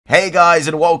Hey guys,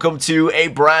 and welcome to a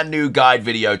brand new guide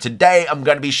video. Today I'm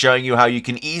going to be showing you how you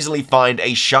can easily find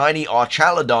a shiny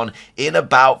Archaludon in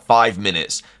about 5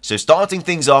 minutes. So starting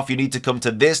things off, you need to come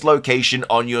to this location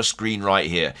on your screen right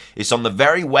here. It's on the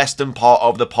very western part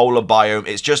of the polar biome.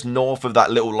 It's just north of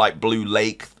that little like blue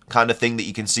lake kind of thing that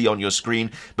you can see on your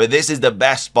screen, but this is the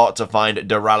best spot to find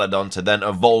Duraludon to then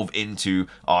evolve into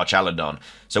Archaludon.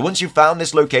 So once you've found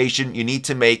this location, you need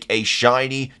to make a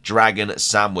shiny dragon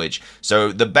sandwich.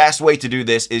 So the best way to do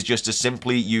this is just to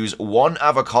simply use one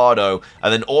avocado,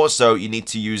 and then also you need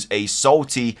to use a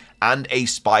salty and a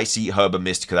spicy herba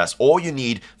mystica. That's all you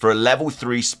need for a level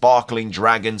 3 sparkling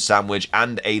dragon sandwich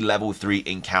and a level 3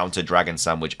 encounter dragon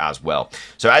sandwich as well.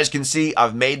 So as you can see,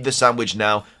 I've made the sandwich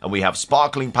now, and we have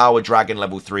sparkling power dragon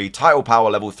level 3, title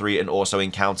power level 3, and also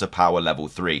encounter power level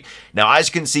 3. Now as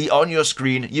you can see on your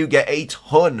screen, you get a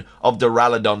ton of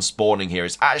Duraludon spawning here.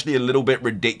 It's actually a little bit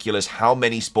ridiculous how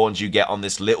many spawns you get on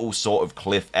this little sort of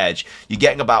cliff edge. You're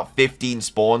getting about 15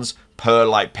 spawns per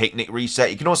like picnic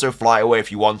reset. You can also fly away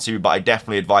if you want to, but I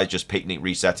definitely advise just picnic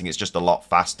resetting. It's just a lot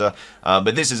faster.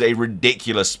 But this is a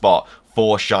ridiculous spot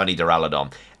for shiny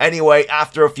Duraludon. Anyway,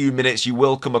 after a few minutes, you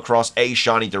will come across a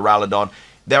shiny Duraludon.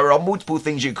 There are multiple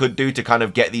things you could do to kind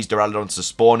of get these Duraludons to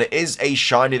spawn. It is a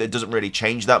shiny that doesn't really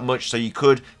change that much, so you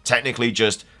could technically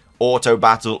just auto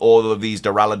battle all of these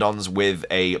Duraludons with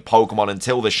a Pokemon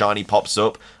until the shiny pops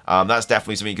up. That's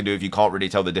definitely something you can do if you can't really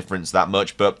tell the difference that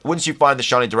much. But once you find the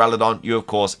shiny Duraludon, you of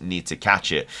course need to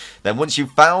catch it. Then once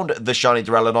you've found the shiny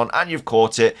Duraludon and you've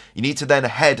caught it, you need to then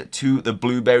head to the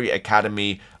Blueberry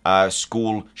Academy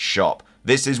school shop.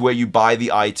 This is where you buy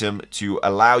the item to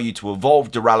allow you to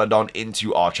evolve Duraludon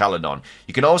into Archaludon.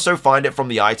 You can also find it from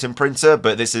the item printer,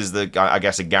 but this is the, I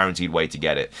guess, a guaranteed way to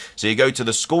get it. So you go to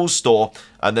the school store,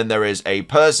 and then there is a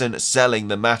person selling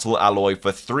the metal alloy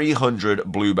for 300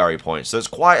 blueberry points. So it's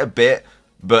quite a bit,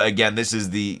 but again, this is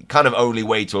the kind of only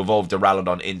way to evolve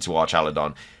Duraludon into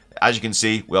Archaludon. As you can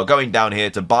see, we are going down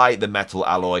here to buy the metal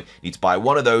alloy. You need to buy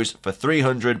one of those for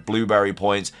 300 blueberry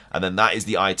points, and then that is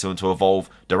the item to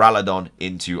evolve Duraludon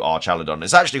into Archaludon.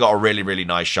 It's actually got a really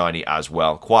nice shiny as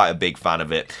well. Quite a big fan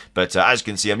of it. But as you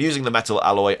can see, I'm using the metal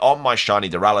alloy on my shiny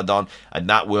Duraludon, and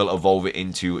that will evolve it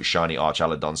into shiny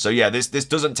Archaludon. So yeah, this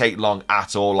doesn't take long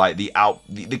at all. Like the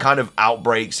kind of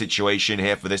outbreak situation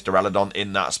here for this Duraludon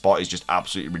in that spot is just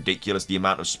absolutely ridiculous. The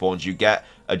amount of spawns you get,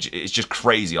 it's just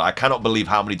crazy. I cannot believe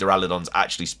how many Duraludons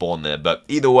actually spawn there. But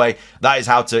either way, that is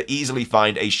how to easily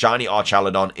find a shiny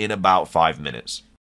Archaludon in about 5 minutes.